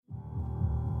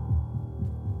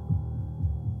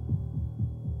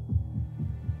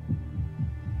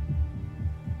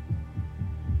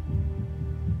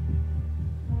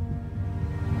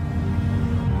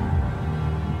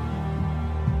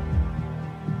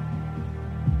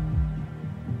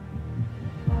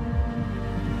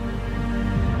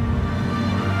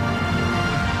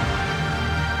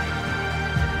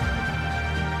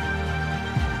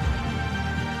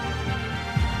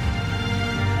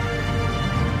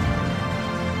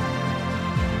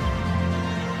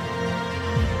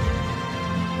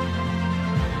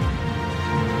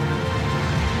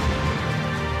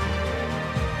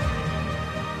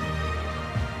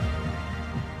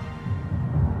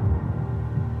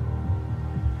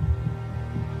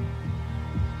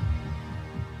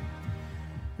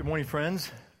Morning, friends.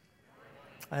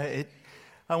 I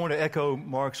want to echo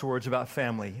Mark's words about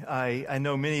family. I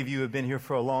know many of you have been here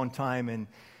for a long time, and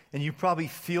you probably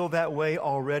feel that way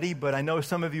already, but I know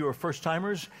some of you are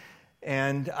first-timers,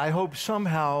 and I hope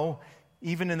somehow,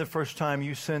 even in the first time,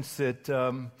 you sense that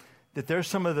there's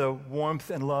some of the warmth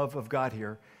and love of God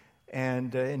here.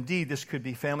 And indeed, this could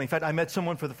be family. In fact, I met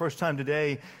someone for the first time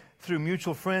today through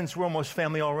mutual friends. We're almost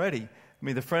family already. I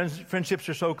mean, the friendships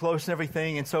are so close and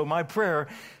everything. And so my prayer,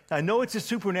 I know it's a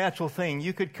supernatural thing.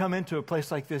 You could come into a place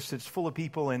like this that's full of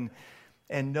people and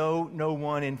know no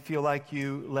one and feel like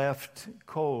you left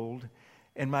cold.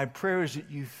 And my prayer is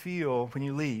that you feel, when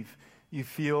you leave, you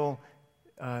feel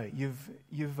you've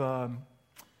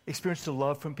experienced a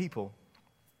love from people.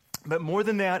 But more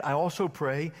than that, I also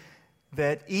pray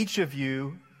that each of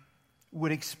you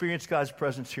would experience God's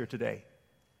presence here today.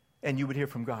 And you would hear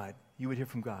from God. You would hear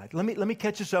from God. Let me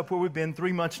catch us up where we've been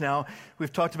 3 months now.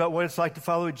 We've talked about what it's like to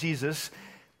follow Jesus.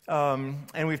 And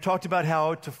we've talked about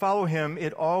how to follow him,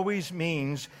 it always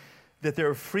means that there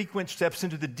are frequent steps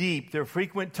into the deep. There are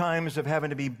frequent times of having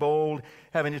to be bold,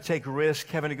 having to take risk,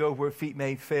 having to go where feet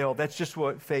may fail. That's just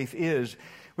what faith is.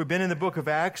 We've been in the book of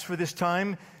Acts for this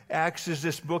time. Acts is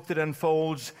this book that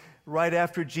unfolds right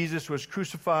after Jesus was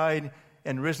crucified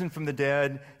and risen from the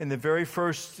dead. In the very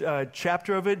first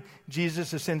chapter of it,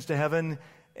 Jesus ascends to heaven,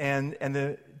 and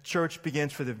the church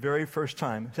begins for the very first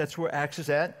time. That's where Acts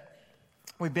is at.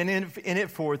 We've been in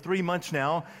it for 3 months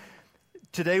now.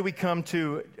 Today we come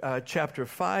to chapter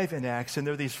 5 in Acts, and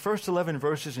there are these first 11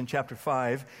 verses in chapter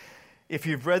 5. If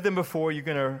you've read them before, you're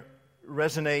going to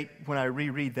resonate when I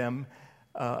reread them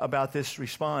about this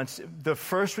response. The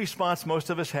first response most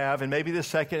of us have, and maybe the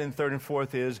second and third and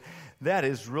fourth is, that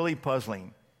is really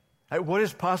puzzling. What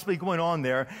is possibly going on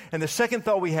there? And the second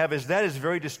thought we have is, that is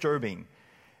very disturbing.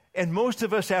 And most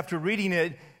of us, after reading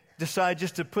it, decide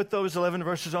just to put those 11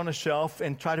 verses on a shelf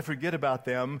and try to forget about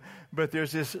them. But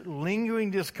there's this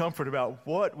lingering discomfort about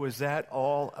what was that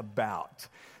all about.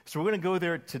 So we're going to go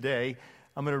there today.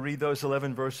 I'm going to read those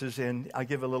 11 verses, and I'll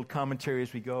give a little commentary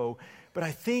as we go. But I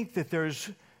think that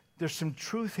there's some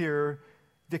truth here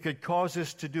that could cause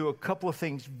us to do a couple of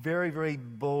things very, very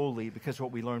boldly because of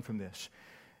what we learned from this.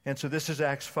 And so this is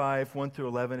Acts 5, 1 through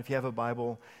 11. If you have a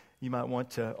Bible, you might want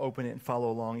to open it and follow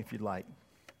along if you'd like.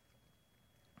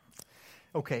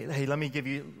 Okay, hey, let me give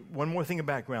you one more thing of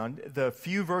background. The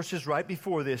few verses right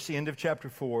before this, the end of chapter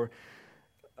 4,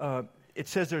 it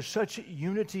says there's such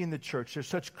unity in the church, there's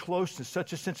such closeness,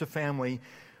 such a sense of family,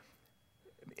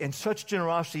 and such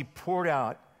generosity poured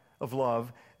out of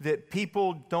love that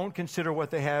people don't consider what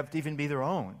they have to even be their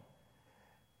own.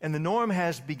 And the norm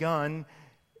has begun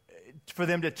for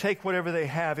them to take whatever they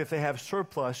have, if they have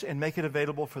surplus, and make it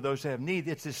available for those that have need.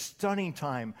 It's this stunning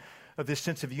time of this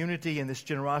sense of unity and this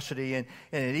generosity, and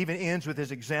it even ends with this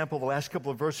example, the last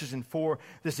couple of verses in 4,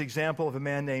 this example of a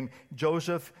man named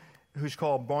Joseph, who's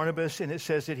called Barnabas, and it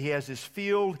says that he has this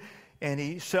field, and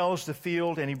he sells the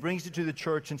field, and he brings it to the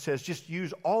church and says, just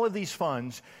use all of these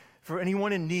funds for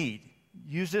anyone in need.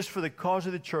 Use this for the cause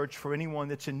of the church, for anyone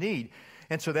that's in need.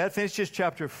 And so that finishes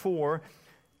chapter 4,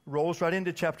 rolls right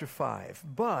into chapter 5.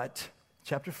 But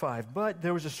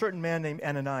there was a certain man named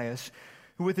Ananias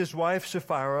who with his wife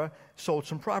Sapphira sold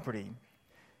some property.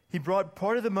 He brought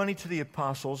part of the money to the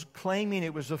apostles, claiming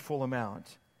it was the full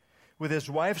amount. With his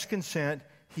wife's consent,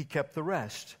 he kept the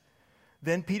rest.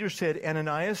 Then Peter said,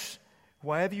 Ananias,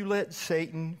 why have you let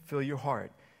Satan fill your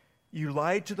heart? You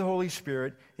lied to the Holy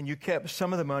Spirit, and you kept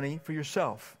some of the money for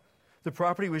yourself. The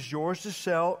property was yours to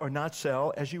sell or not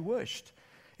sell as you wished.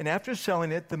 And after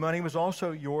selling it, the money was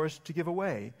also yours to give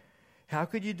away. How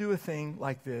could you do a thing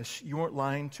like this? You weren't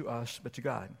lying to us, but to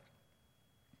God.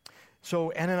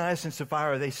 So Ananias and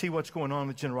Sapphira, they see what's going on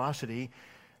with generosity,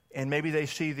 and maybe they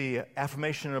see the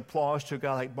affirmation and applause to a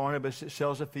guy like Barnabas that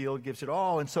sells a field, gives it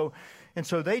all. And so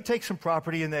they take some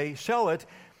property and they sell it,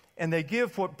 and they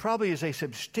give what probably is a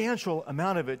substantial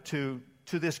amount of it to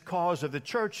this cause of the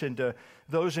church and to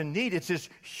those in need. It's this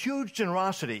huge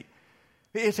generosity.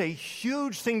 It's a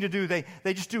huge thing to do. They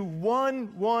just do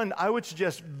one, I would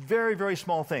suggest, very, very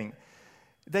small thing.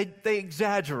 They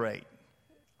exaggerate.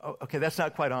 Oh, okay, that's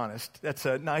not quite honest. That's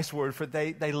a nice word for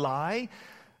they lie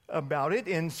about it.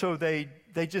 And so they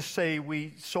just say,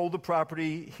 we sold the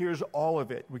property, here's all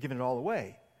of it. We're giving it all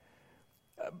away.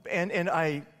 And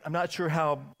I'm not sure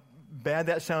how bad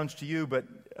that sounds to you, but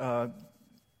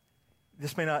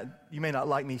you may not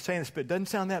like me saying this, but it doesn't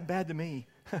sound that bad to me.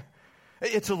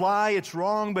 It's a lie, it's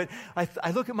wrong, but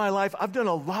I look at my life, I've done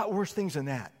a lot worse things than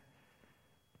that.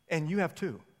 And you have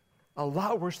too. A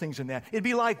lot worse things than that. It'd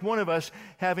be like one of us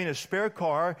having a spare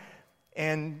car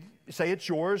and say it's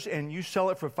yours, and you sell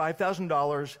it for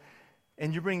 $5,000,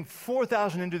 and you bring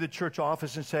 $4,000 into the church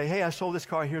office and say, hey, I sold this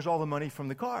car, here's all the money from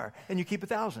the car, and you keep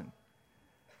 $1,000.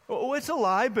 Oh, it's a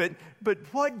lie, but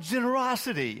what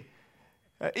generosity.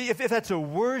 If that's the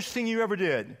worst thing you ever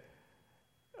did,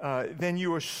 then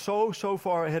you are so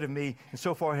far ahead of me and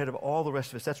so far ahead of all the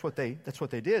rest of us. That's what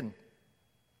they did.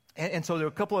 And so there are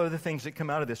a couple of other things that come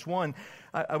out of this. One,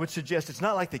 I would suggest it's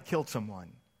not like they killed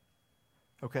someone.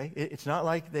 Okay? It's not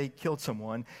like they killed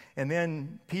someone. And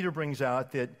then Peter brings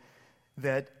out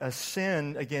that a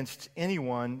sin against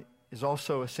anyone is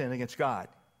also a sin against God.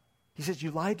 He says,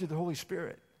 you lied to the Holy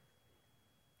Spirit.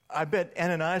 I bet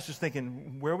Ananias was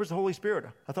thinking, where was the Holy Spirit?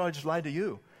 I thought I just lied to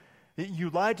you. You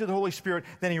lied to the Holy Spirit.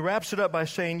 Then he wraps it up by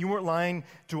saying, you weren't lying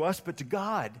to us, but to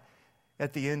God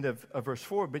at the end of verse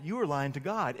 4. But you were lying to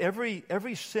God.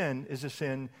 Every sin is a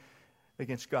sin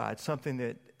against God, something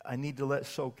that I need to let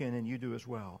soak in, and you do as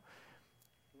well.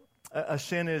 A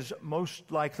sin is most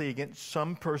likely against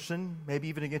some person, maybe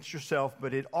even against yourself,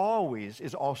 but it always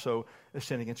is also a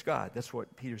sin against God. That's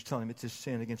what Peter's telling him. It's a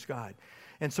sin against God.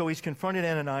 And so he's confronted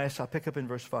Ananias. I'll pick up in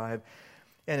verse 5.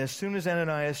 And as soon as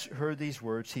Ananias heard these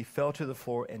words, he fell to the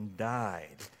floor and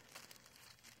died.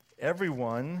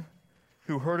 Everyone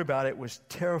who heard about it was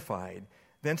terrified.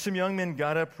 Then some young men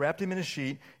got up, wrapped him in a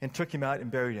sheet, and took him out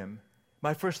and buried him.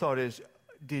 My first thought is,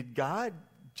 did God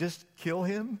just kill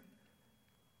him?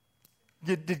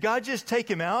 Did God just take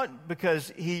him out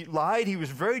because he lied? He was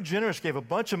very generous, gave a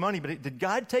bunch of money, but did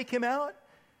God take him out?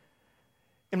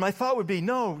 And my thought would be,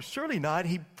 no, surely not.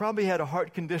 He probably had a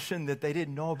heart condition that they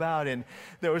didn't know about, and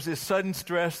there was this sudden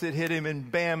stress that hit him,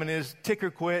 and bam, and his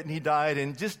ticker quit, and he died,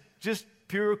 and just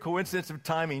pure coincidence of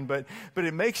timing. But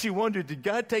it makes you wonder, did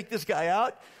God take this guy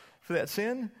out for that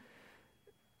sin?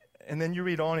 And then you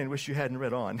read on and wish you hadn't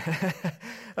read on.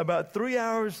 About 3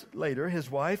 hours later, his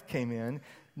wife came in,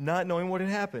 not knowing what had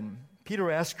happened. Peter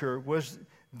asked her, was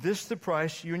this the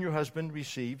price you and your husband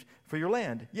received for your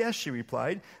land? Yes, she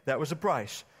replied, that was the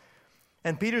price.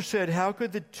 And Peter said, how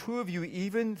could the two of you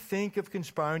even think of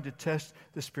conspiring to test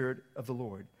the Spirit of the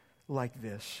Lord like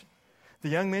this? The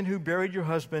young men who buried your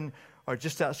husband are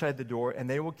just outside the door, and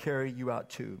they will carry you out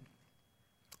too.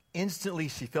 Instantly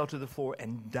she fell to the floor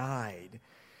and died.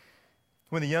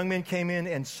 When the young men came in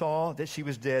and saw that she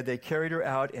was dead, they carried her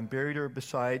out and buried her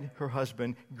beside her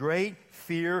husband. Great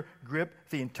fear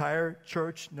gripped the entire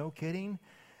church, no kidding,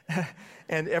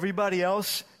 and everybody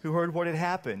else who heard what had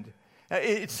happened.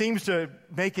 It seems to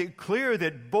make it clear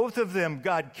that both of them,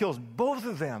 God kills both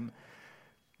of them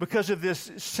because of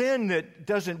this sin that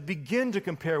doesn't begin to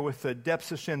compare with the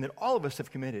depths of sin that all of us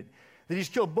have committed. That he's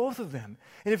killed both of them.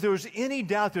 And if there was any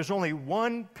doubt, there's only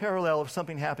one parallel of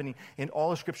something happening in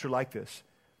all of Scripture like this.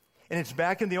 And it's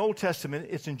back in the Old Testament.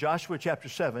 It's in Joshua chapter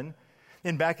 7.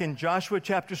 And back in Joshua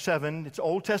chapter 7, it's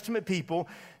Old Testament people.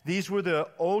 These were the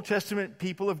Old Testament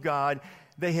people of God.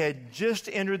 They had just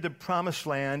entered the promised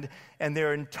land, and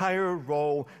their entire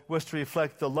role was to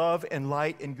reflect the love and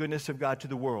light and goodness of God to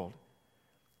the world.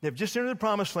 They've just entered the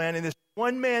promised land, and this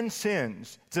one man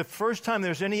sins. It's the first time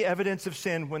there's any evidence of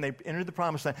sin when they entered the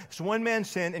promised land. This one man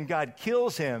sinned, and God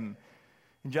kills him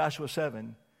in Joshua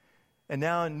 7. And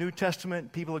now in New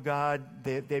Testament, people of God,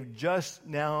 they've just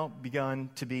now begun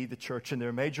to be the church, and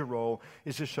their major role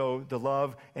is to show the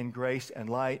love and grace and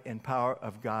light and power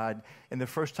of God. And the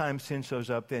first time sin shows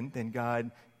up, then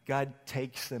God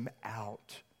takes them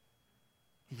out.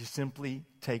 He simply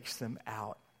takes them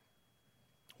out.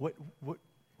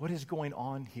 What is going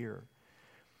on here?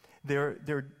 There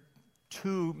are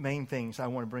two main things I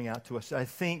want to bring out to us. I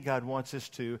think God wants us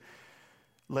to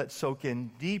let soak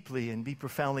in deeply and be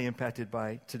profoundly impacted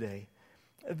by today.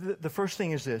 The first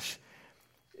thing is this.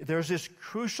 There's this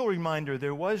crucial reminder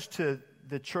there was to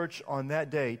the church on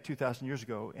that day 2,000 years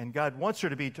ago, and God wants her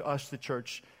to be to us, the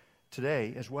church,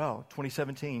 today as well,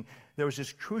 2017. There was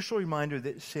this crucial reminder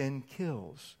that sin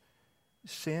kills.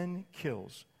 Sin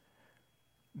kills.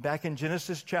 Back in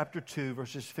Genesis chapter 2,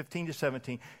 verses 15 to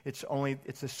 17, it's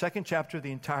the second chapter of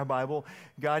the entire Bible.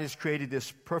 God has created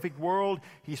this perfect world.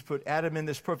 He's put Adam in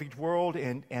this perfect world,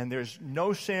 and there's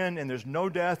no sin, and there's no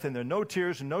death, and there are no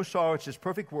tears, and no sorrow. It's this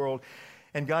perfect world.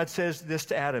 And God says this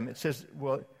to Adam. It says,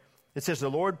 the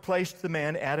Lord placed the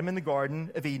man, Adam, in the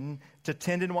Garden of Eden to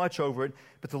tend and watch over it.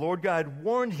 But the Lord God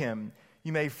warned him,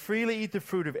 you may freely eat the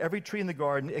fruit of every tree in the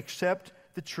garden except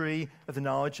the tree of the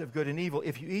knowledge of good and evil.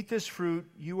 If you eat this fruit,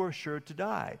 you are sure to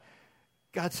die.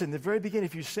 God said in the very beginning,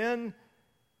 if you sin,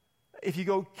 if you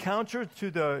go counter to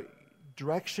the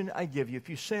direction I give you, if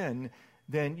you sin,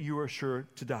 then you are sure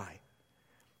to die.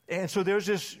 And so there's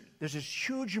this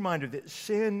huge reminder that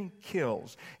sin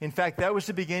kills. In fact, that was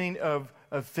the beginning of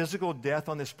of physical death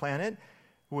on this planet,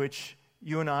 which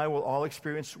you and I will all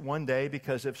experience one day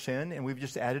because of sin, and we've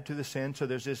just added to the sin. So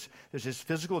there's this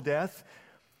physical death.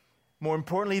 More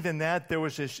importantly than that, there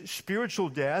was this spiritual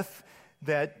death,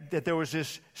 that there was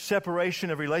this separation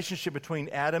of relationship between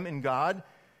Adam and God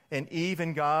and Eve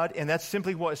and God, and that's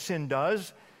simply what sin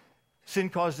does. Sin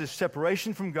causes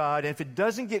separation from God, and if it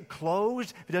doesn't get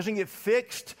closed, if it doesn't get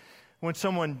fixed, when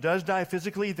someone does die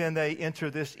physically, then they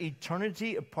enter this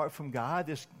eternity apart from God,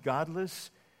 this godless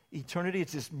eternity.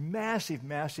 It's this massive,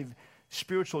 massive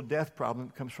spiritual death problem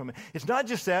that comes from it. It's not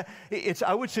just that.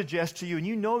 I would suggest to you, and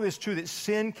you know this too, that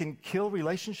sin can kill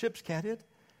relationships, can't it?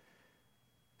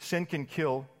 Sin can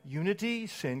kill unity.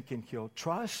 Sin can kill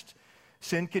trust.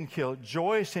 Sin can kill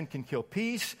joy. Sin can kill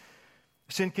peace.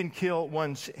 Sin can kill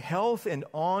one's health, and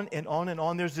on and on and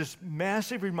on. There's this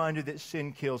massive reminder that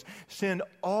sin kills. Sin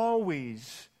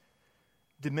always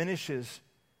diminishes,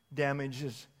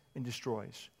 damages, and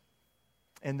destroys.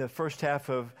 In the first half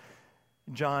of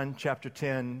John chapter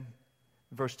 10,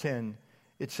 verse 10,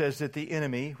 it says that the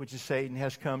enemy, which is Satan,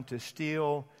 has come to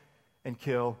steal and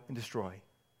kill and destroy.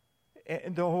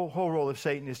 And the whole role of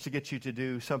Satan is to get you to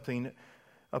do something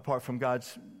apart from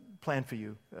God's plan for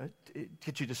you,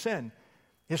 get you to sin.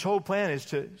 His whole plan is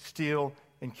to steal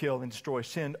and kill and destroy.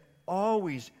 Sin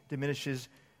always diminishes,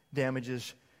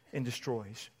 damages, and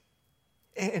destroys.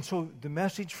 And so the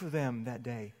message for them that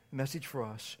day, the message for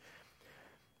us,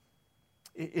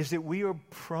 is that we are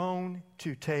prone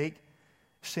to take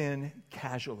sin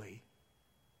casually.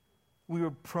 We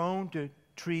are prone to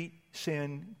treat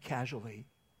sin casually.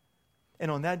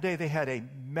 And on that day, they had a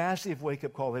massive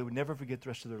wake-up call they would never forget the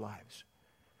rest of their lives.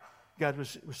 God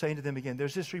was saying to them again,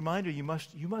 there's this reminder you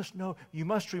must know, you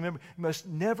must remember, you must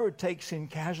never take sin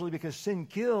casually because sin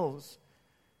kills.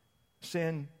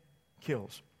 Sin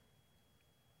kills.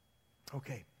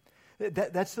 Okay.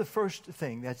 That's the first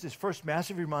thing. That's this first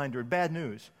massive reminder. Bad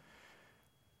news.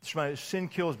 Sin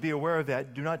kills. Be aware of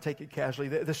that. Do not take it casually.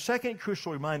 The second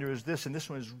crucial reminder is this, and this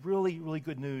one is really, really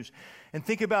good news. And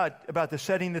think about the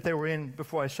setting that they were in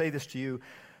before I say this to you.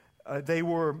 They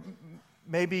were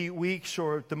maybe weeks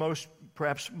or at the most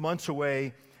perhaps months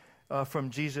away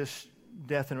from Jesus'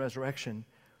 death and resurrection.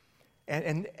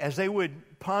 And as they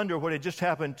would ponder what had just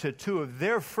happened to two of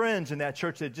their friends in that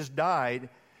church that just died,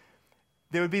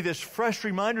 there would be this fresh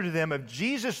reminder to them of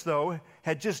Jesus, though,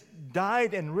 had just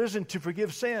died and risen to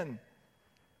forgive sin.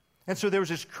 And so there was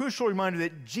this crucial reminder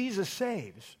that Jesus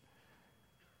saves.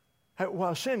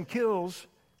 While sin kills,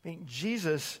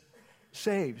 Jesus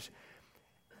saves.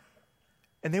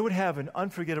 And they would have an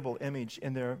unforgettable image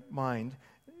in their mind,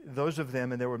 those of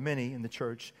them, and there were many in the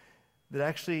church, that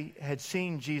actually had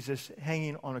seen Jesus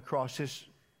hanging on a cross,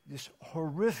 this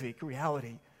horrific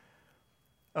reality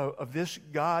of this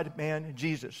God-man,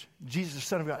 Jesus, the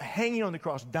Son of God, hanging on the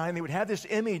cross, dying. They would have this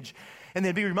image, and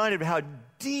they'd be reminded of how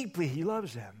deeply he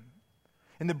loves them,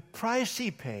 and the price he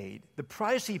paid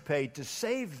to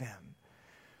save them.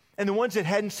 And the ones that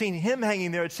hadn't seen him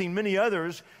hanging there had seen many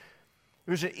others.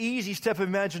 It was an easy step of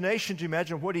imagination to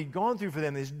imagine what he'd gone through for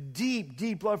them, this deep,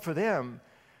 deep love for them,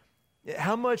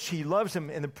 how much he loves them,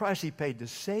 and the price he paid to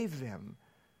save them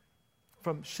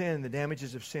from sin, the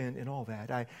damages of sin, and all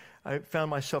that. I found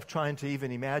myself trying to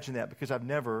even imagine that because I've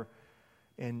never,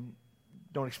 and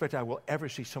don't expect I will ever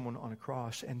see someone on a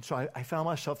cross. And so I found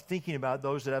myself thinking about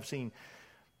those that I've seen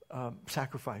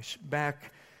sacrifice.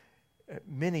 Back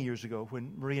many years ago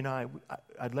when Marie and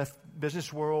I'd left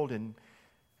business world and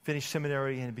finished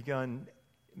seminary and begun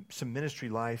some ministry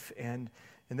life, and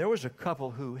there was a couple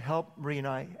who helped Marie and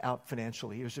I out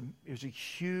financially. It was a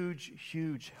huge,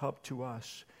 huge help to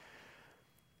us.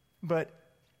 But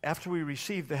after we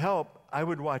received the help, I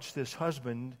would watch this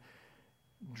husband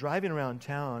driving around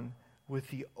town with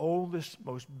the oldest,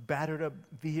 most battered up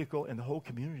vehicle in the whole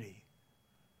community.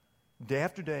 Day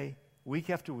after day, week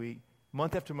after week,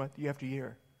 month after month, year after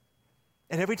year.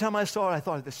 And every time I saw it, I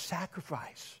thought of the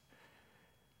sacrifice.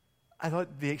 I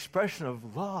thought the expression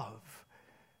of love.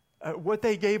 What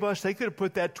they gave us, they could have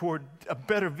put that toward a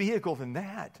better vehicle than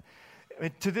that. I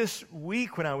mean, to this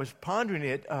week when I was pondering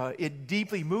it, it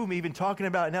deeply moved me. Even talking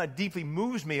about it now, it deeply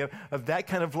moves me of that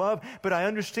kind of love. But I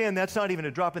understand that's not even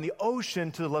a drop in the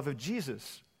ocean to the love of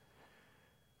Jesus.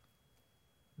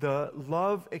 The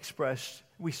love expressed,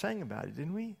 we sang about it,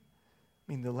 didn't we?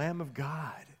 I mean, the Lamb of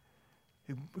God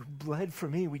who bled for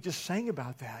me. We just sang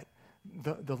about that.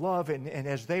 The love, and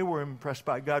as they were impressed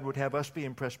by it, God would have us be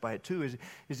impressed by it too,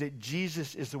 is that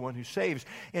Jesus is the one who saves.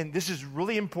 And this is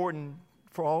really important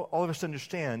for all of us to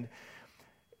understand.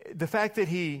 The fact that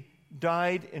he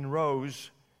died and rose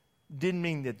didn't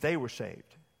mean that they were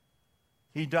saved.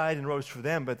 He died and rose for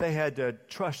them, but they had to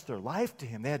trust their life to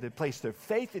him. They had to place their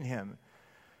faith in him,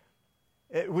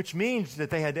 which means that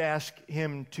they had to ask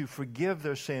him to forgive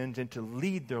their sins and to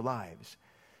lead their lives.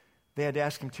 They had to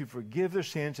ask him to forgive their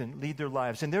sins and lead their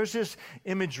lives. And there's this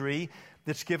imagery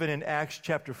that's given in Acts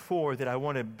chapter 4 that I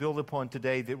want to build upon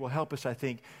today that will help us, I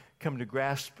think, come to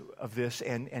grasp of this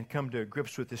and come to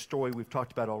grips with this story we've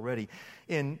talked about already.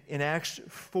 In Acts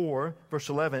 4, verse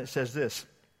 11, it says this.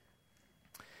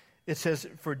 It says,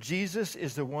 "For Jesus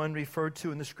is the one referred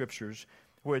to in the Scriptures,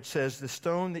 where it says, 'The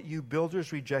stone that you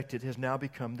builders rejected has now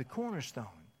become the cornerstone.'"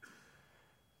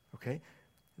 Okay?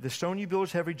 "The stone you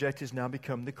builders have rejected has now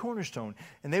become the cornerstone."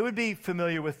 And they would be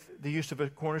familiar with the use of a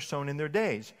cornerstone in their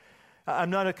days. I'm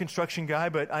not a construction guy,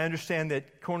 but I understand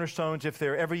that cornerstones, if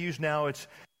they're ever used now, it's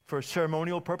for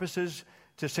ceremonial purposes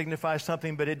to signify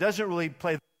something, but it doesn't really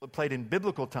played in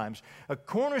biblical times. A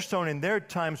cornerstone in their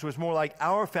times was more like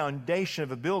our foundation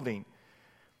of a building.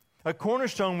 A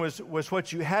cornerstone was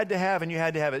what you had to have, and you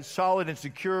had to have it solid and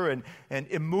secure and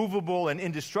immovable and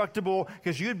indestructible,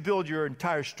 because you'd build your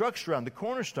entire structure around the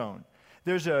cornerstone.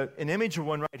 There's an image of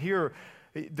one right here.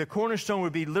 The cornerstone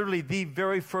would be literally the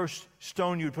very first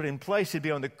stone you would put in place. It'd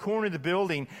be on the corner of the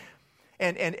building,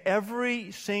 and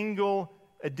every single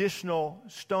additional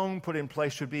stone put in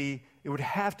place would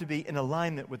have to be in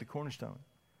alignment with the cornerstone.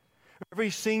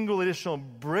 Every single additional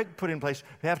brick put in place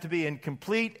would have to be in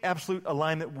complete, absolute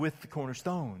alignment with the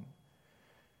cornerstone.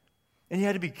 And you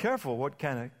had to be careful what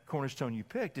kind of cornerstone you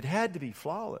picked. It had to be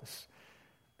flawless.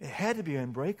 It had to be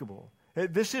unbreakable.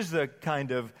 This is the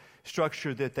kind of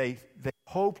structure that they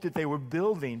hoped that they were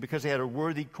building because they had a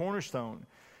worthy cornerstone.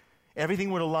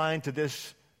 Everything would align to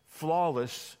this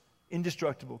flawless,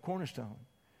 indestructible cornerstone.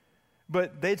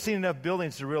 But they'd seen enough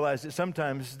buildings to realize that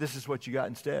sometimes this is what you got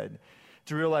instead.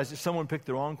 To realize that someone picked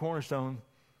the wrong cornerstone.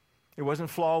 It wasn't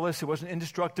flawless, it wasn't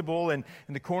indestructible, and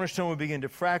the cornerstone would begin to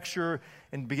fracture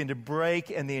and begin to break,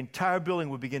 and the entire building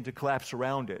would begin to collapse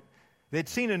around it. They'd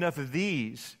seen enough of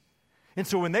these. And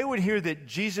so when they would hear that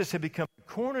Jesus had become the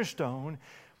cornerstone,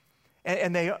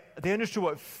 and they understood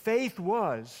what faith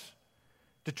was,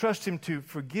 to trust him to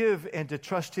forgive and to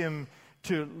trust him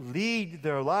to lead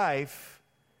their life,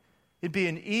 it'd be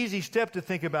an easy step to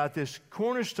think about this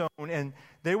cornerstone, and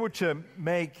they were to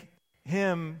make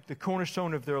him the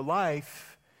cornerstone of their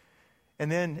life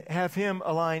and then have him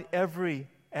align every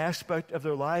aspect of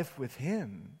their life with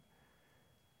him.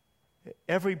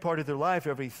 Every part of their life,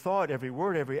 every thought, every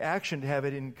word, every action, to have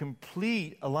it in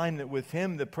complete alignment with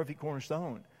him, the perfect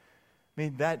cornerstone. I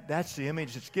mean, that's the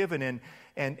image that's given.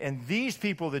 And these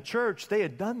people, the church, they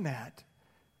had done that.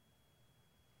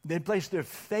 They'd place their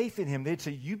faith in him. They'd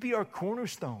say, "You be our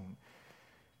cornerstone."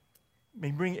 I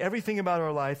mean, bring everything about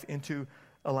our life into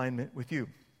alignment with you.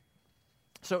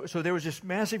 So there was this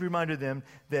massive reminder to them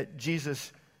that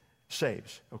Jesus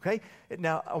saves, okay?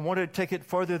 Now, I want to take it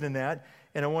further than that,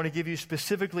 and I want to give you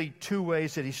specifically two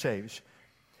ways that he saves.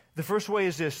 The first way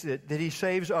is this, that he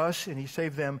saves us and he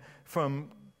saved them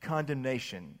from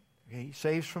condemnation. Okay? He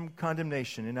saves from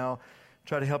condemnation, and I'll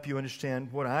try to help you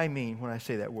understand what I mean when I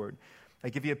say that word. I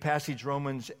give you a passage,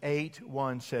 Romans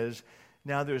 8:1 says,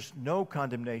 "Now there's no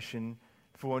condemnation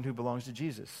for one who belongs to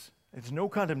Jesus." There's no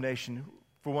condemnation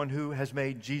for one who has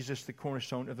made Jesus the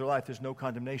cornerstone of their life. There's no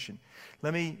condemnation.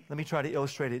 Let me try to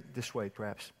illustrate it this way,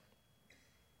 perhaps.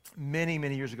 Many,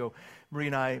 many years ago, Marie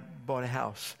and I bought a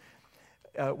house.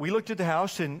 We looked at the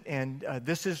house, and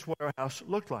this is what our house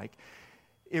looked like.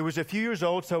 It was a few years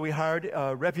old, so we hired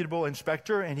a reputable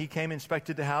inspector, and he came and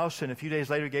inspected the house, and a few days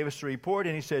later gave us a report,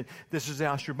 and he said, "This is the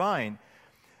house you're buying."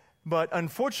 But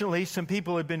unfortunately, some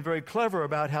people had been very clever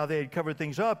about how they had covered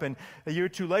things up, and a year or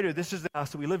two later, this is the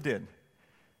house that we lived in.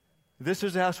 This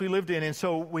is the house we lived in, and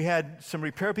so we had some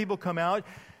repair people come out,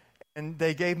 and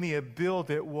they gave me a bill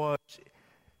that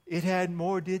it had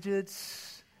more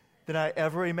digits than I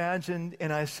ever imagined,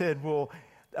 and I said, "Well,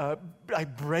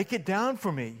 break it down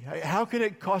for me. How can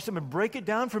it cost them to break it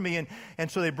down for me?"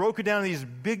 And so they broke it down in these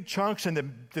big chunks, and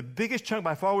the biggest chunk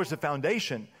by far was the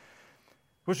foundation.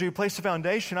 Was to replace the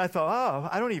foundation. I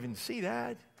thought, I don't even see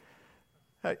that.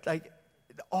 Like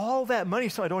all that money,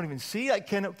 so I don't even see. Like,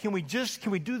 can we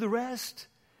do the rest?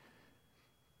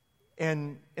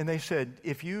 And they said,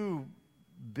 "If you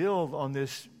build on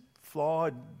this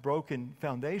flawed, broken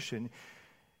foundation,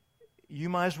 you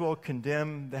might as well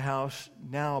condemn the house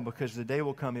now, because the day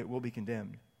will come it will be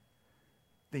condemned.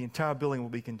 The entire building will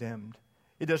be condemned.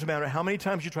 It doesn't matter how many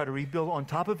times you try to rebuild on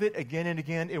top of it again and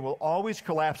again, it will always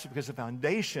collapse because the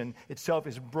foundation itself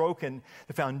is broken.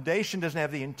 The foundation doesn't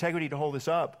have the integrity to hold this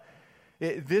up.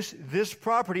 This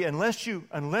property, unless you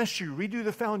redo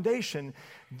the foundation,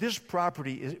 this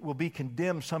property will be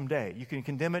condemned someday. You can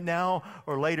condemn it now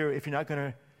or later if you're not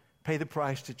going to pay the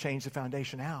price to change the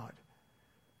foundation out.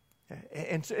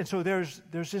 And so there's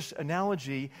this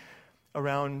analogy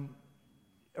around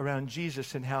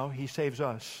Jesus and how he saves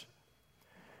us.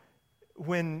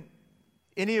 When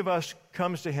any of us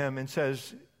comes to him and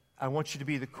says, I want you to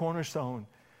be the cornerstone,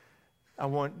 I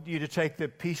want you to take the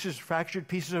fractured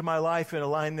pieces of my life and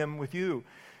align them with you,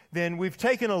 then we've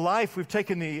taken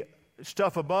the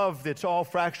stuff above that's all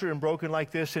fractured and broken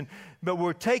like this, but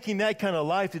we're taking that kind of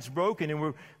life that's broken and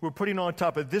we're putting on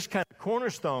top of this kind of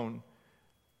cornerstone.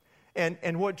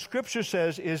 And what Scripture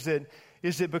says is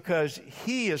that because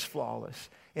he is flawless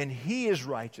and he is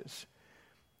righteous,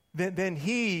 then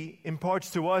he imparts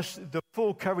to us the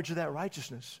full coverage of that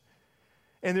righteousness.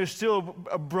 And there's still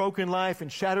a broken life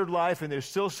and shattered life, and there's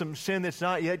still some sin that's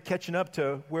not yet catching up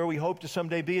to where we hope to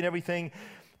someday be and everything.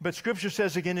 But Scripture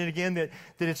says again and again that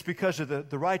it's because of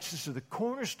the righteousness of the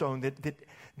cornerstone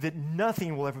that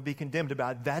nothing will ever be condemned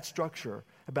about that structure,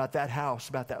 about that house,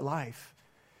 about that life.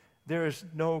 There is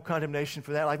no condemnation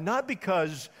for that life. Not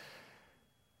because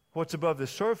what's above the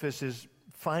surface is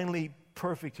finally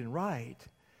perfect and right.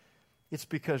 It's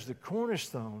because the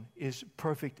cornerstone is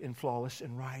perfect and flawless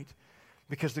and right.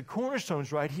 Because the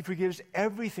cornerstone's right, he forgives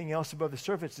everything else above the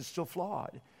surface that's still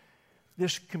flawed.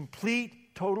 This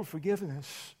complete, total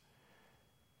forgiveness.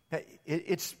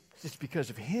 It's because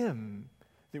of him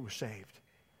that we're saved.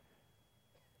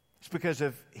 It's because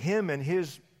of him and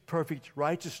his perfect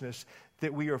righteousness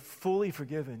that we are fully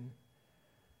forgiven.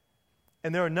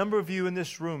 And there are a number of you in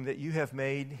this room that you have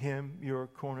made him your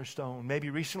cornerstone. Maybe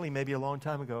recently, maybe a long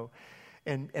time ago.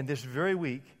 And this very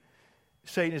week,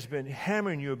 Satan has been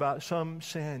hammering you about some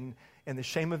sin and the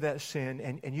shame of that sin,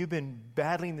 and you've been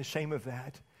battling the shame of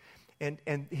that.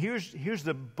 And here's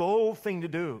the bold thing to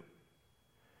do.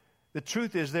 The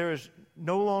truth is there is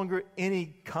no longer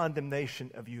any condemnation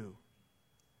of you.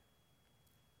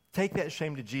 Take that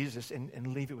shame to Jesus and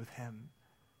leave it with him.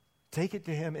 Take it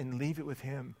to him and leave it with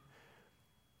him.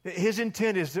 His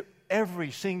intent is that every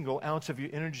single ounce of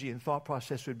your energy and thought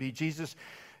process would be, Jesus,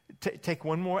 take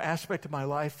one more aspect of my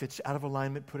life that's out of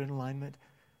alignment, put in alignment.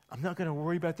 I'm not going to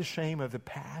worry about the shame of the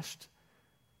past.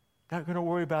 Not going to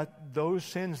worry about those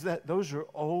sins. Those are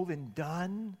old and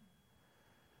done.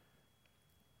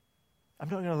 I'm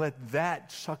not going to let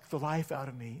that suck the life out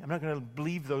of me. I'm not going to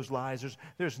believe those lies.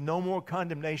 There's no more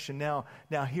condemnation now.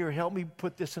 Now here, help me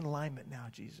put this in alignment now,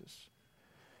 Jesus.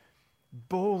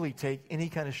 Boldly take any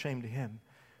kind of shame to him.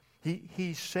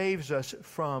 He saves us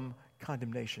from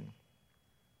condemnation.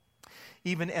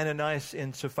 Even Ananias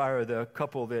and Sapphira, the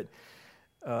couple that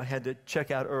had to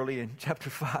check out early in chapter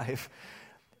 5,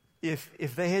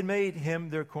 if they had made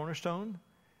him their cornerstone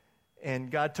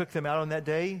and God took them out on that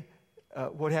day,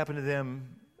 what happened to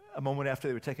them a moment after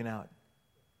they were taken out?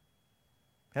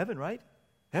 Heaven, right?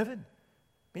 Heaven.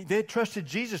 I mean, they had trusted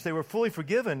Jesus. They were fully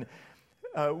forgiven.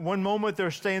 One moment they're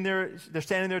standing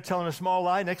there telling a small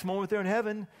lie. Next moment they're in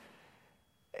heaven.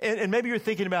 And maybe you're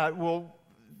thinking about, well,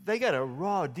 they got a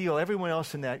raw deal. Everyone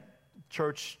else in that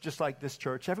church, just like this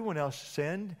church, everyone else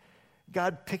sinned.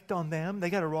 God picked on them. They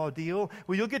got a raw deal.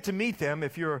 Well, you'll get to meet them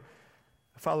if you're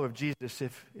a follower of Jesus,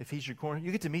 if he's your corner.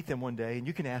 You get to meet them one day, and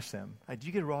you can ask them, did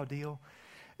you get a raw deal?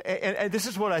 And this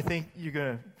is what I think you're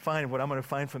going to find, what I'm going to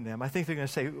find from them. I think they're going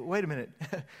to say, wait a minute.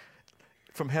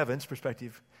 From heaven's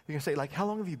perspective, they're going to say, like, how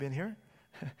long have you been here?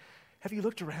 Have you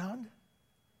looked around?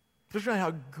 Looked around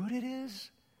how good it is?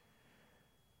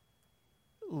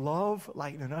 Love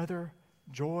like none other,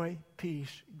 joy,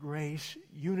 peace, grace,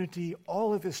 unity,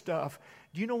 all of this stuff.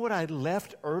 Do you know what I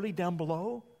left early down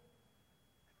below?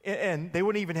 And they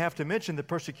wouldn't even have to mention the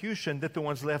persecution that the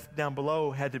ones left down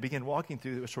below had to begin walking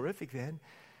through. It was horrific then.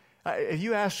 If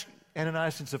you ask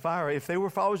Ananias and Sapphira, if they were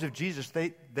followers of Jesus,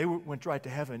 they went right to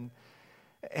heaven.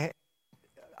 And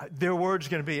their word's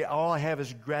going to be, all I have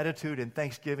is gratitude and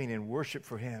thanksgiving and worship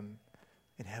for him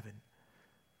in heaven.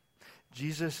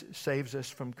 Jesus saves us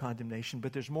from condemnation,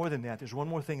 but there's more than that. There's one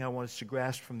more thing I want us to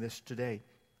grasp from this today.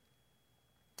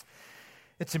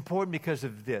 It's important because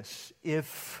of this.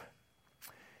 If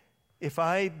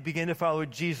I begin to follow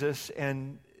Jesus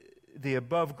and the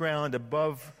above ground,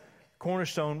 above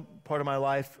cornerstone part of my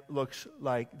life looks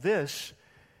like this,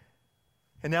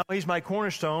 and now he's my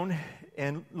cornerstone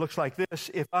and looks like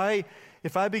this, if I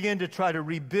begin to try to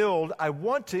rebuild, I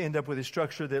want to end up with a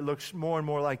structure that looks more and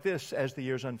more like this as the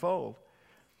years unfold.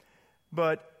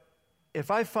 But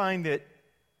if I find that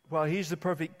while he's the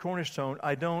perfect cornerstone,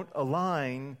 I don't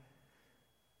align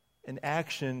an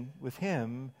action with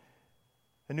him,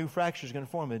 a new fracture is going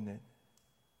to form, isn't it?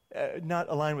 Not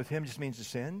aligned with him just means to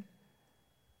sin.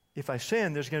 If I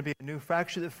sin, there's going to be a new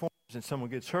fracture that forms and someone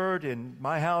gets hurt, and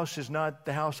my house is not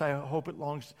the house I hope it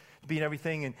longs to be and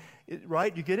everything. And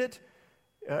right? You get it?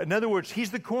 In other words,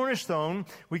 he's the cornerstone.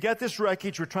 We got this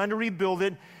wreckage. We're trying to rebuild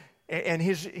it. And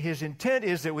his intent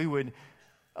is that we would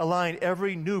align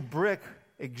every new brick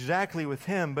exactly with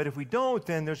him. But if we don't,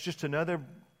 then there's just another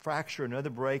fracture, another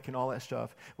break, and all that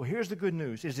stuff. Well, here's the good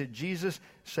news, is that Jesus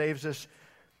saves us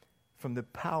from the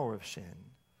power of sin.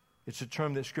 It's a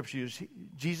term that Scripture uses.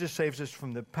 Jesus saves us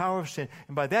from the power of sin.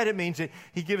 And by that it means that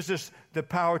he gives us the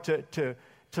power to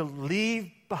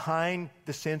leave behind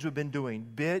the sins we've been doing,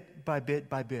 bit by bit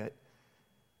by bit.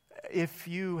 If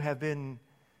you have been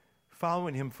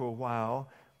following him for a while,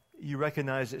 you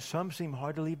recognize that some seem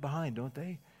hard to leave behind, don't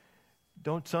they?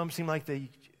 Don't some seem like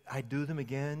I do them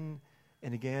again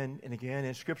and again and again?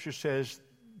 And Scripture says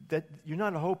that you're not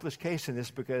in a hopeless case in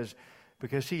this because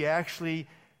he has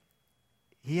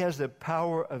the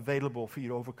power available for you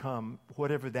to overcome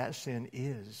whatever that sin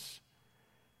is.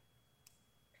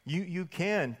 You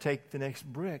can take the next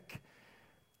brick,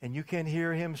 and you can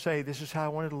hear him say, this is how I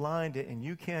want it aligned, and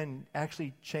you can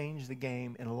actually change the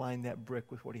game and align that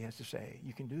brick with what he has to say.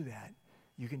 You can do that.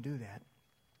 You can do that.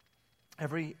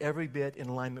 Every bit in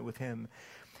alignment with him.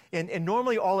 And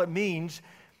normally all it means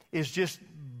is just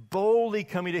boldly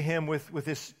coming to him with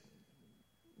this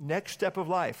next step of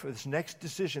life, or this next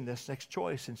decision, this next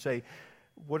choice, and say,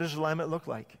 what does alignment look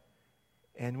like?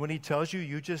 And when he tells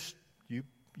you,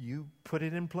 you put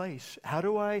it in place. How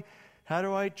do I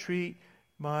treat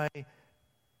my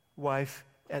wife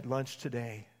at lunch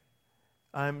today?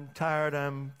 I'm tired,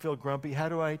 feel grumpy. How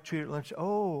do I treat her at lunch?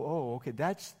 Oh, okay,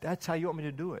 that's how you want me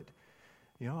to do it.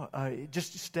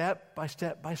 Just step by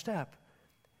step by step.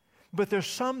 But there's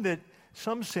some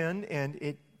sin, and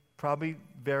it probably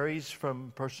varies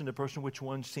from person to person which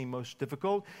ones seem most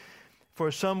difficult.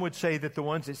 For some would say that the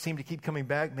ones that seem to keep coming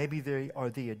back, maybe they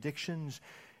are the addictions.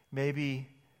 Maybe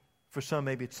for some,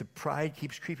 maybe it's the pride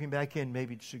keeps creeping back in.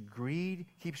 Maybe it's the greed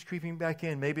keeps creeping back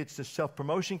in. Maybe it's the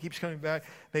self-promotion keeps coming back.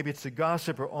 Maybe it's the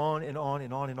gossip, or on and on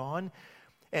and on and on.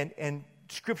 And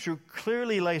Scripture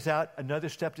clearly lays out another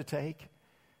step to take.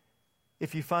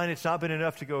 If you find it's not been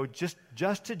enough to go just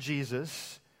to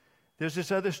Jesus, there's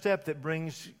this other step that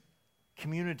brings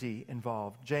community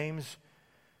involved. James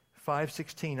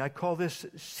 5:16. I call this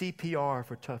CPR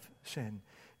for tough sin.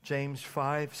 James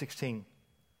 5:16.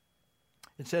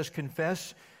 It says,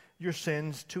 confess your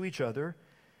sins to each other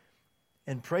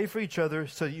and pray for each other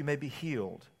so that you may be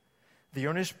healed. The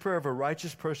earnest prayer of a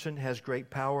righteous person has great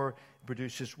power and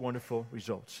produces wonderful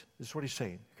results. This is what he's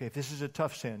saying. Okay, if this is a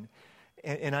tough sin,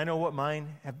 and I know what mine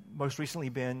have most recently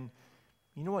been,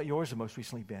 you know what yours have most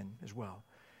recently been as well.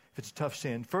 If it's a tough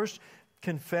sin, first,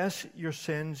 confess your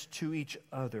sins to each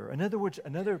other. In other words,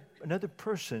 another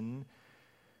person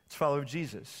is a follower of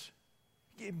Jesus.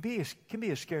 It can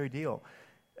be a scary deal.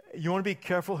 You want to be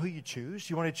careful who you choose.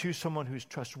 You want to choose someone who's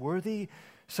trustworthy,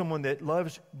 someone that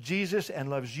loves Jesus and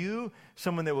loves you,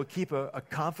 someone that will keep a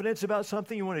confidence about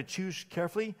something. You want to choose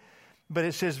carefully. But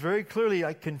it says very clearly,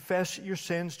 I confess your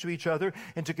sins to each other.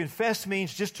 And to confess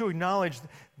means just to acknowledge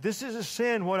this is a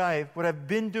sin. What I've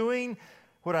been doing,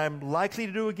 what I'm likely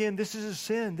to do again, this is a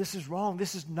sin. This is wrong.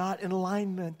 This is not in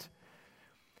alignment.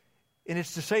 And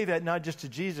it's to say that not just to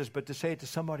Jesus, but to say it to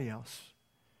somebody else,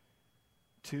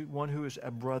 to one who is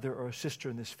a brother or a sister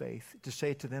in this faith, to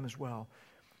say it to them as well.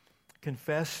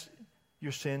 Confess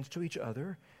your sins to each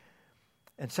other.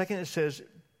 And second, it says,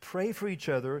 pray for each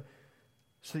other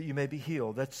so that you may be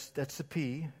healed. That's the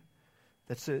P.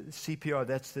 That's the CPR.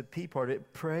 That's the P part of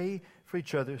it. Pray for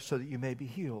each other so that you may be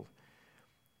healed.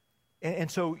 And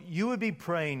so you would be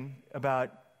praying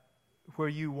about where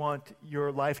you want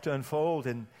your life to unfold,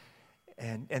 and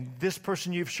this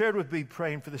person you've shared would be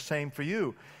praying for the same for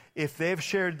you. If they've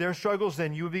shared their struggles,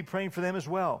 then you would be praying for them as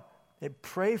well. And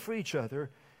pray for each other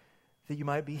that you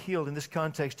might be healed. In this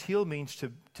context, heal means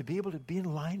to be able to be in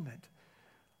alignment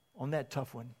on that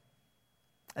tough one.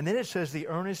 And then it says, the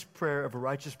earnest prayer of a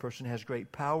righteous person has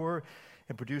great power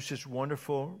and produces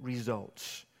wonderful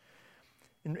results.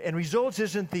 And results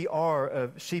isn't the R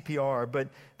of CPR,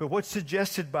 but what's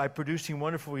suggested by producing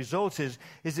wonderful results is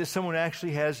that someone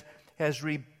actually has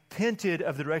repented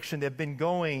of the direction they've been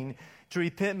going. To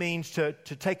repent means to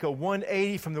take a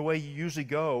 180 from the way you usually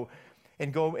go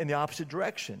and go in the opposite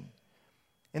direction.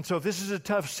 And so if this is a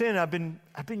tough sin, I've been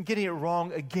getting it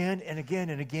wrong again and again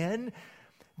and again.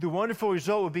 The wonderful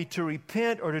result would be to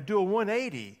repent or to do a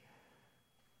 180.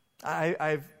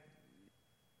 I've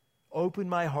opened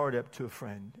my heart up to a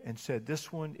friend and said,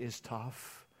 this one is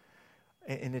tough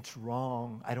and it's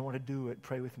wrong. I don't want to do it.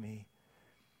 Pray with me.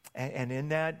 And in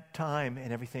that time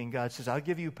and everything, God says, I'll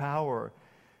give you power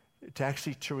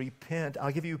to repent.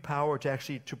 I'll give you power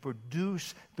to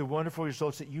produce the wonderful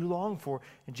results that you long for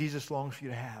and Jesus longs for you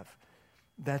to have.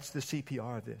 That's the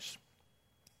CPR of this.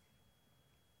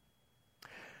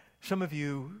 Some of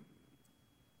you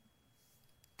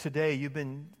today, you've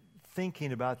been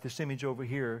thinking about this image over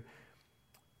here,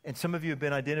 and some of you have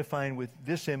been identifying with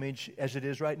this image as it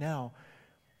is right now.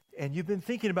 And you've been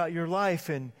thinking about your life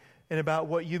and about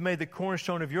what you've made the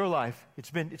cornerstone of your life.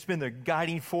 It's been the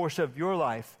guiding force of your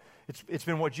life. It's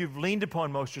been what you've leaned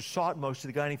upon most or sought most of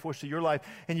the guiding force of your life.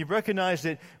 And you've recognized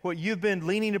that what you've been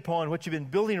leaning upon, what you've been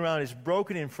building around is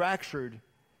broken and fractured.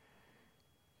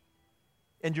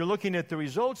 And you're looking at the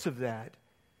results of that.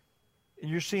 And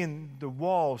you're seeing the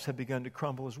walls have begun to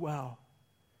crumble as well.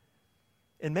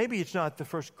 And maybe it's not the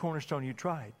first cornerstone you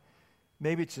tried.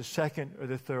 Maybe it's the second or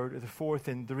the third or the fourth.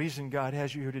 And the reason God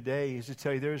has you here today is to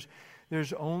tell you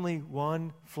there's only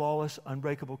one flawless,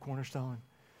 unbreakable cornerstone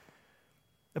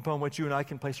upon which you and I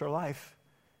can place our life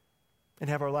and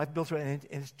have our life built around, and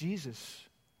it's Jesus.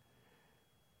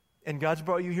 And God's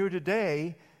brought you here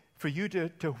today for you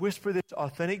to whisper this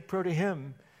authentic prayer to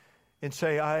Him and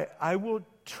say, I will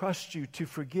trust you to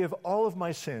forgive all of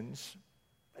my sins,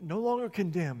 no longer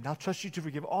condemned. I'll trust you to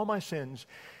forgive all my sins,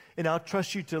 and I'll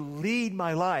trust you to lead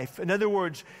my life. In other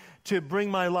words, to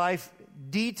bring my life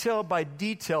detail by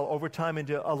detail over time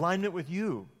into alignment with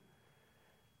you.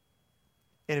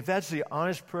 And if that's the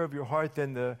honest prayer of your heart,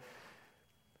 then the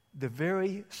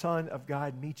very Son of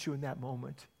God meets you in that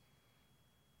moment.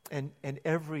 And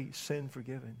every sin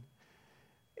forgiven.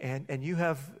 And you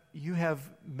have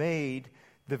made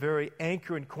the very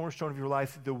anchor and cornerstone of your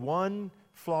life the one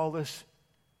flawless,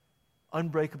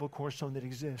 unbreakable cornerstone that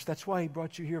exists. That's why He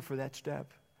brought you here for that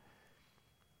step.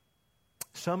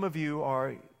 Some of you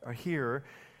are here,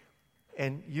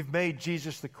 and you've made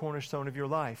Jesus the cornerstone of your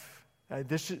life.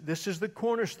 This is the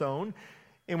cornerstone,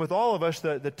 and with all of us,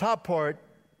 the top part,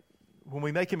 when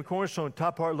we make Him a cornerstone, the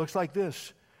top part looks like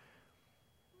this.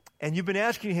 And you've been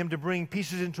asking Him to bring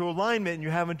pieces into alignment, and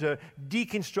you're having to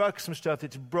deconstruct some stuff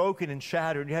that's broken and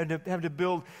shattered. You're having to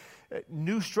build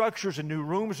new structures and new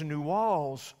rooms and new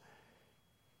walls.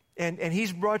 And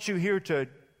He's brought you here to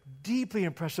deeply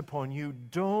impress upon you,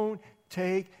 don't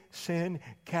take sin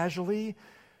casually.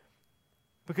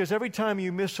 Because every time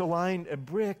you misalign a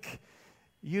brick,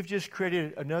 you've just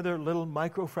created another little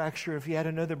microfracture. If you add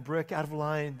another brick out of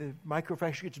line, the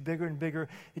microfracture gets bigger and bigger.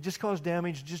 It just causes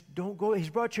damage. Just don't go. He's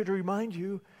brought you to remind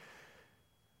you,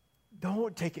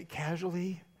 don't take it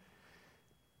casually.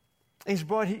 He's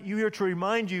brought you here to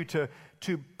remind you to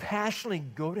passionately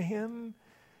go to Him.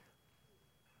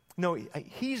 No,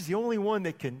 He's the only one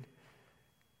that can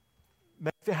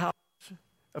make the house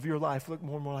of your life look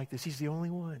more and more like this. He's the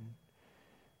only one.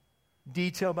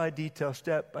 Detail by detail,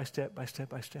 step by step by step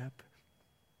by step.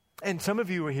 And some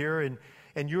of you are here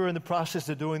and you're in the process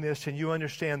of doing this, and you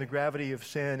understand the gravity of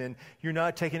sin, and you're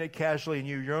not taking it casually, and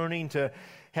you're yearning to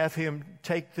have Him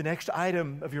take the next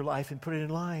item of your life and put it in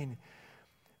line.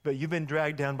 But you've been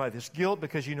dragged down by this guilt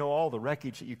because you know all the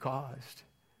wreckage that you caused.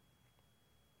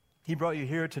 He brought you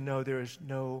here to know there is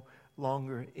no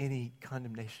longer any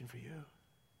condemnation for you.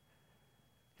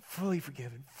 Fully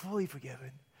forgiven, fully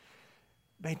forgiven.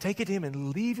 Man, take it to Him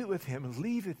and leave it with Him and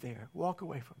leave it there. Walk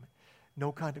away from it.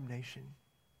 No condemnation.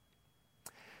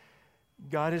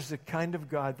 God is the kind of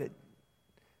God that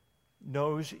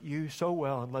knows you so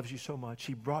well and loves you so much.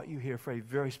 He brought you here for a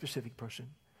very specific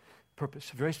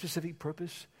purpose, a very specific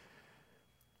purpose.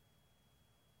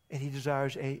 And He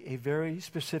desires a very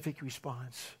specific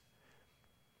response.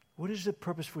 What is the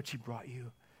purpose for which He brought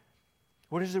you?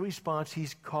 What is the response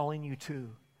He's calling you to?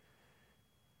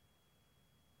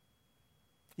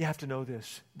 You have to know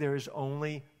this. There is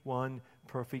only one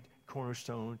perfect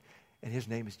cornerstone, and His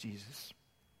name is Jesus.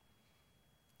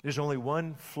 There's only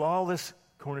one flawless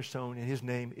cornerstone, and His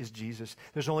name is Jesus.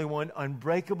 There's only one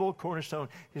unbreakable cornerstone.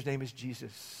 His name is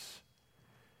Jesus.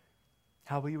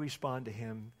 How will you respond to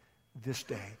Him this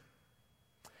day?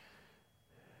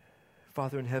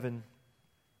 Father in heaven,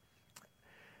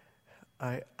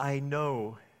 I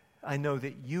know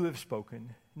that You have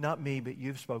spoken, not me, but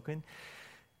You've spoken.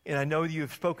 And I know You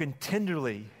have spoken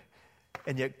tenderly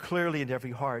and yet clearly in every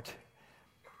heart.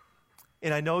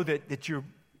 And I know that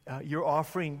you're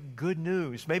offering good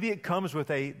news. Maybe it comes with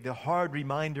the hard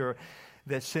reminder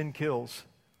that sin kills.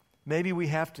 Maybe we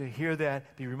have to hear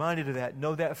that, be reminded of that,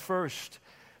 know that first.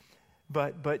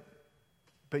 But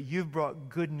You've brought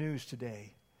good news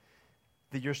today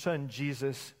that Your Son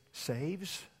Jesus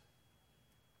saves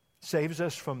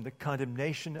us from the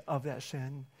condemnation of that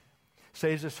sin,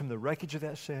 saves us from the wreckage of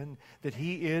that sin, that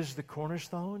he is the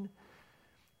cornerstone,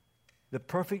 the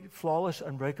perfect, flawless,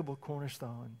 unbreakable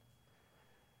cornerstone.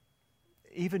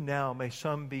 Even now, may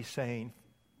some be saying,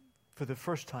 for the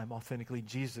first time authentically,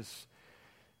 Jesus,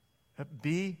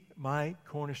 be my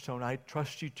cornerstone. I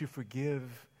trust you to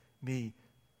forgive me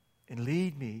and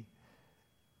lead me.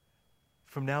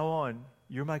 From now on,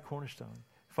 you're my cornerstone.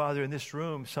 Father, in this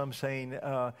room, some saying,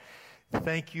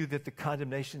 thank you that the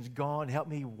condemnation's gone. Help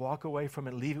me walk away from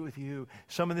it, leave it with you.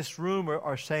 Some in this room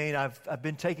are saying, I've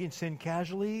been taking sin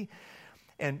casually,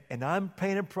 and I'm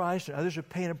paying a price, and others are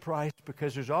paying a price,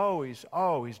 because there's always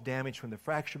damage when the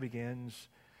fracture begins.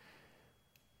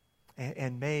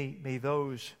 And may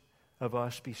those of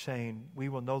us be saying, we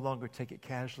will no longer take it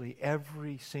casually,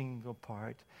 every single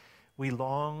part. We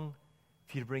long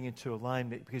for you to bring into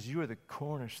alignment, because you are the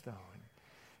cornerstone.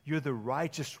 You're the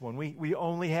righteous one. We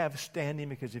only have standing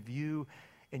because of you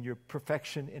and your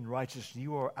perfection and righteousness.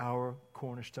 You are our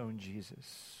cornerstone,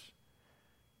 Jesus.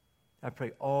 I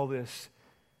pray all this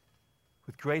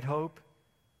with great hope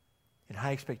and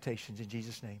high expectations in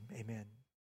Jesus' name. Amen.